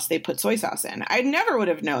cocktail sauce, they put soy sauce in. I never would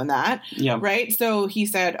have known that, right? So he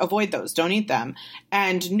said, avoid those, don't eat them.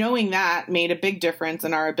 And knowing that made a big difference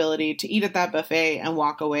in our ability to eat at that buffet and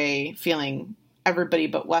walk away feeling, everybody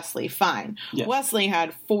but Wesley, fine. Yes. Wesley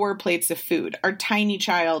had 4 plates of food. Our tiny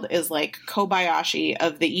child is like Kobayashi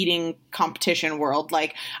of the eating competition world.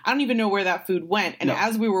 Like, I don't even know where that food went. And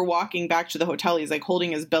as we were walking back to the hotel, he's like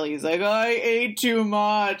holding his belly. He's like, I ate too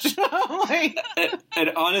much. Like, and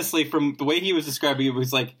honestly, from the way he was describing it, it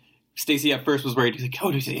was like, Stacy at first was worried. He's like,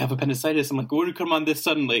 oh, does he have appendicitis? I'm like, what would come on this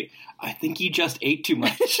suddenly? I think he just ate too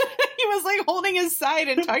much. He was like holding his side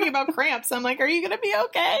and talking about cramps. I'm like, are you going to be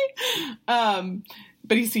okay?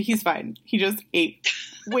 But he's fine. He just ate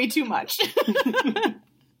way too much.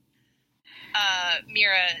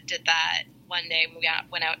 Mira did that one day. We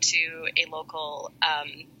went out to a local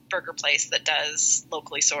burger place that does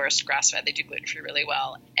locally sourced grass-fed. They do gluten-free really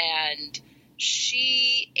well. And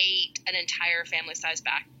she ate an entire family-sized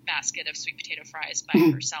basket of sweet potato fries by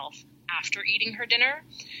herself after eating her dinner.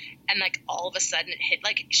 And, like, all of a sudden it hit,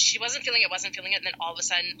 like, she wasn't feeling it, and then all of a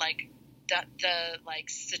sudden, like, the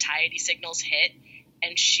satiety signals hit,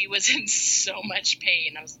 and she was in so much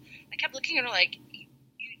pain. I kept looking at her like,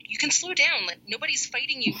 you can slow down. Like, nobody's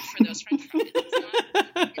fighting you for those french fries.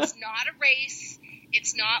 It's not a race.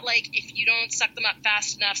 It's not like if you don't suck them up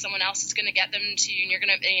fast enough, someone else is going to get them to you, and you're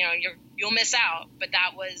going to, you'll miss out. But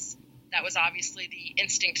that was obviously the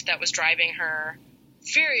instinct that was driving her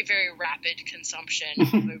very, very rapid consumption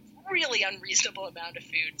of a really unreasonable amount of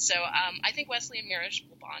food. So I think Wesley and Mirish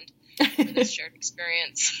will bond for this shared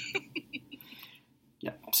experience.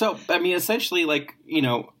 Yeah. So, I mean, essentially, like,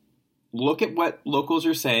 look at what locals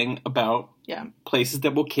are saying about places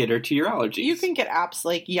that will cater to your allergies. You can get apps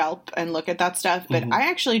like Yelp and look at that stuff, but I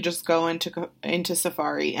actually just go into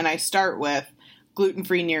Safari and I start with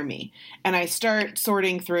gluten-free near me. And I start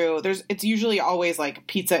sorting through. It's usually always like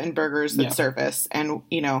pizza and burgers that surface. And,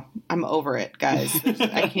 I'm over it, guys.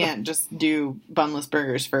 I can't just do bunless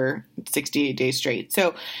burgers for 68 days straight.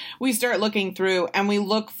 So we start looking through and we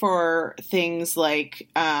look for things like,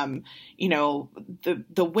 the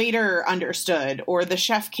waiter understood or the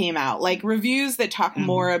chef came out, like reviews that talk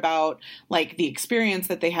more about like the experience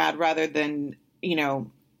that they had rather than,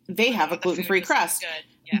 they have a gluten-free crust.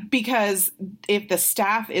 Because if the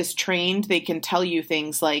staff is trained, they can tell you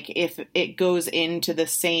things like if it goes into the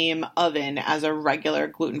same oven as a regular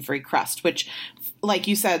gluten-free crust, which, like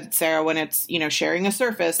you said, Sarah, when it's, sharing a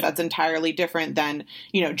surface, that's entirely different than,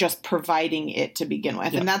 just providing it to begin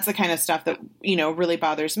with. And that's the kind of stuff that, really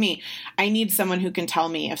bothers me. I need someone who can tell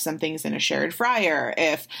me if something's in a shared fryer,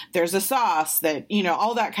 if there's a sauce that,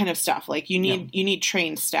 all that kind of stuff. Like you need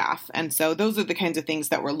trained staff. And so those are the kinds of things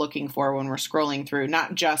that we're looking for when we're scrolling through,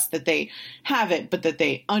 not just that they have it, but that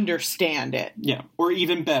they understand it. Yeah. Or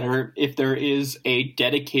even better, if there is a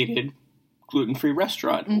dedicated gluten-free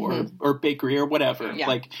restaurant or bakery or whatever. Yeah.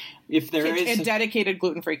 Like if there is a dedicated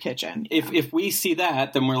gluten-free kitchen. If we see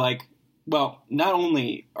that, then we're like, well, not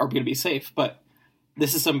only are we going to be safe, but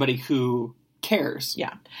this is somebody who cares.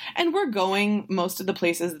 Yeah. And most of the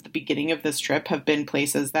places at the beginning of this trip have been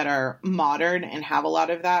places that are modern and have a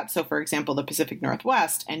lot of that. So for example, the Pacific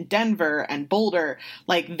Northwest and Denver and Boulder,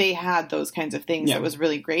 like they had those kinds of things. That was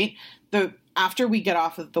really great. After we get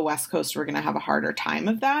off of the West Coast, we're going to have a harder time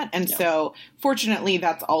of that. And so fortunately,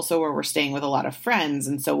 that's also where we're staying with a lot of friends.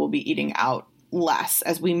 And so we'll be eating out less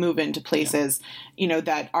as we move into places,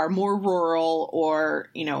 that are more rural or,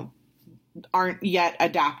 aren't yet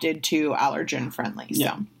adapted to allergen friendly.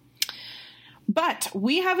 Yeah. So, but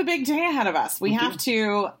we have a big day ahead of us. We have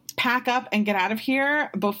to pack up and get out of here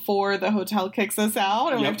before the hotel kicks us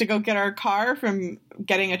out. And we have to go get our car from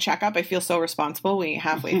getting a checkup. I feel so responsible.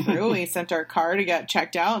 Halfway through, we sent our car to get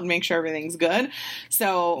checked out and make sure everything's good.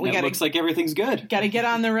 So looks like everything's good. Got to get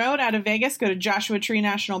on the road out of Vegas, go to Joshua Tree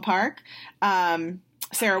National Park.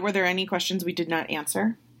 Sarah, were there any questions we did not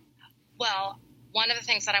answer? Well, one of the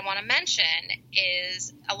things that I want to mention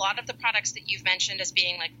is a lot of the products that you've mentioned as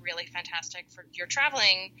being like really fantastic for your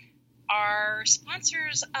traveling are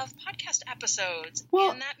sponsors of podcast episodes.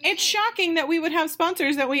 Well, it's shocking that we would have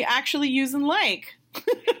sponsors that we actually use and like.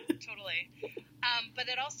 Totally. But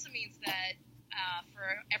it also means that for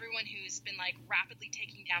everyone who's been like rapidly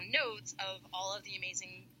taking down notes of all of the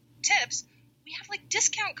amazing tips, we have like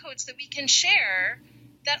discount codes that we can share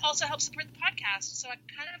that also help support the podcast. So I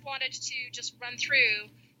kind of wanted to just run through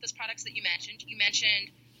those products that you mentioned. You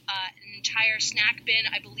mentioned an entire snack bin,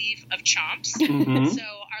 I believe, of Chomps. Mm-hmm. So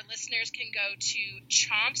our listeners can go to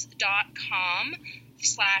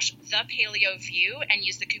chomps.com/thepaleoview and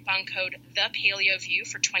use the coupon code thepaleoview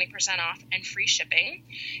for 20% off and free shipping.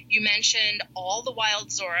 You mentioned all the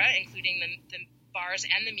Wild Zora, including the bars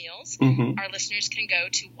and the meals. Mm-hmm. Our listeners can go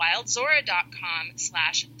to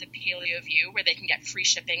wildzora.com/thepaleoview where they can get free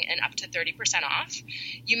shipping and up to 30% off.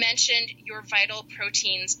 You mentioned your Vital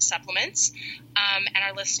Proteins supplements, and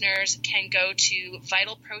our listeners can go to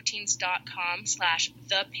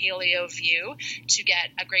vitalproteins.com/thepaleoview to get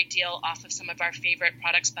a great deal off of some of our favorite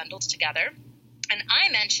products bundled together. And I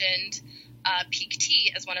mentioned Peak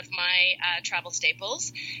Tea as one of my travel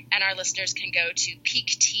staples, and our listeners can go to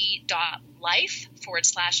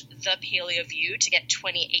peaktea.life/thepaleoview to get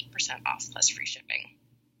 28% off plus free shipping.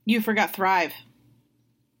 You forgot Thrive.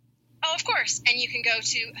 Oh, of course. And you can go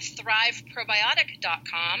to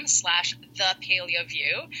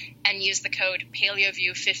thriveprobiotic.com/thepaleoview and use the code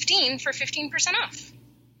paleoview15 for 15% off.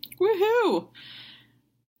 Woohoo!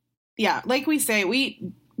 Yeah, like we say,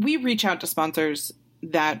 we reach out to sponsors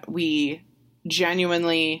that we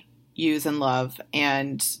genuinely use and love,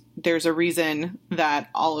 and there's a reason that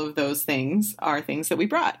all of those things are things that we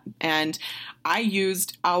brought. And I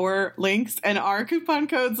used our links and our coupon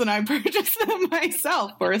codes, and I purchased them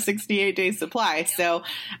myself for a 68-day supply. So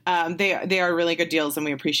they are really good deals, and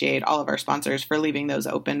we appreciate all of our sponsors for leaving those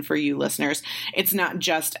open for you listeners. It's not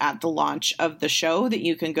just at the launch of the show that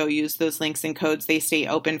you can go use those links and codes. They stay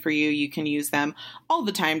open for you. You can use them all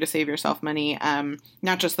the time to save yourself money,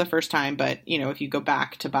 not just the first time, but if you go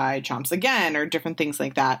back to buy Chomps again or different things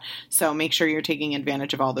like that. So make sure you're taking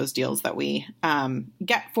advantage of all those deals that we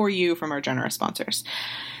get for you from our generous sponsors.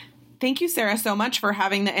 Thank you, Sarah, so much for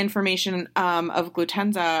having the information of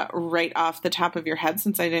Glutenza right off the top of your head,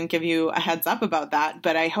 since I didn't give you a heads up about that.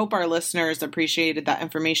 But I hope our listeners appreciated that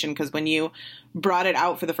information, because when you brought it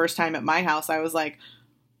out for the first time at my house, I was like,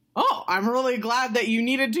 oh, I'm really glad that you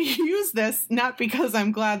needed to use this. Not because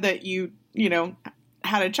I'm glad that you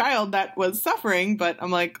had a child that was suffering, but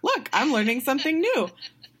I'm like, look, I'm learning something new.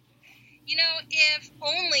 If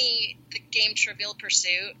only the game Trivial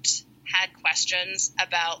Pursuit had questions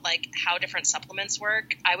about how different supplements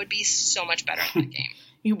work, I would be so much better at that game.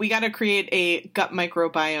 We got to create a gut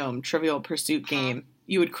microbiome Trivial Pursuit game.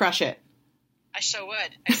 You would crush it. I so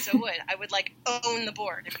would. I would own the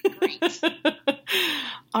board. It'd be great.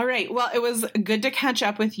 All right. Well, it was good to catch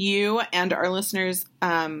up with you and our listeners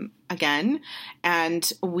again.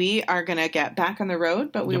 And we are going to get back on the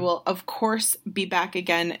road, but we will, of course, be back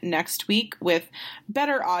again next week with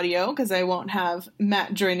better audio because I won't have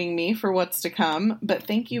Matt joining me for what's to come. But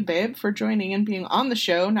thank you, babe, for joining and being on the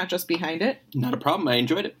show, not just behind it. Not a problem. I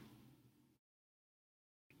enjoyed it.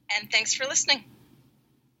 And thanks for listening.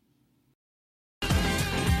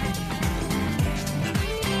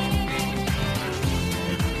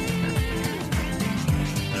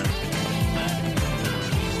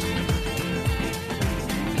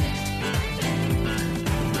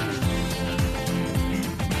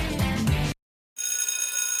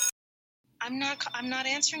 I'm not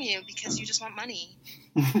answering you because you just want money.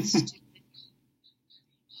 Stupid.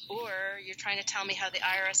 Or you're trying to tell me how the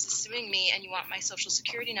IRS is suing me and you want my social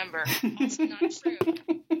security number. Also not true.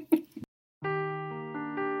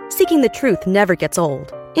 Seeking the truth never gets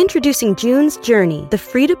old. Introducing June's Journey, the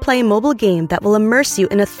free-to-play mobile game that will immerse you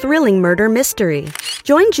in a thrilling murder mystery.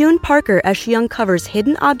 Join June Parker as she uncovers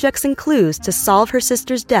hidden objects and clues to solve her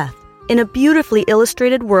sister's death in a beautifully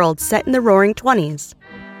illustrated world set in the Roaring '20s.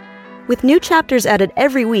 With new chapters added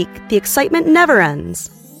every week, the excitement never ends.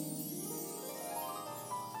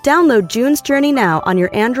 Download June's Journey now on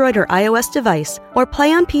your Android or iOS device or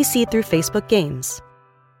play on PC through Facebook Games.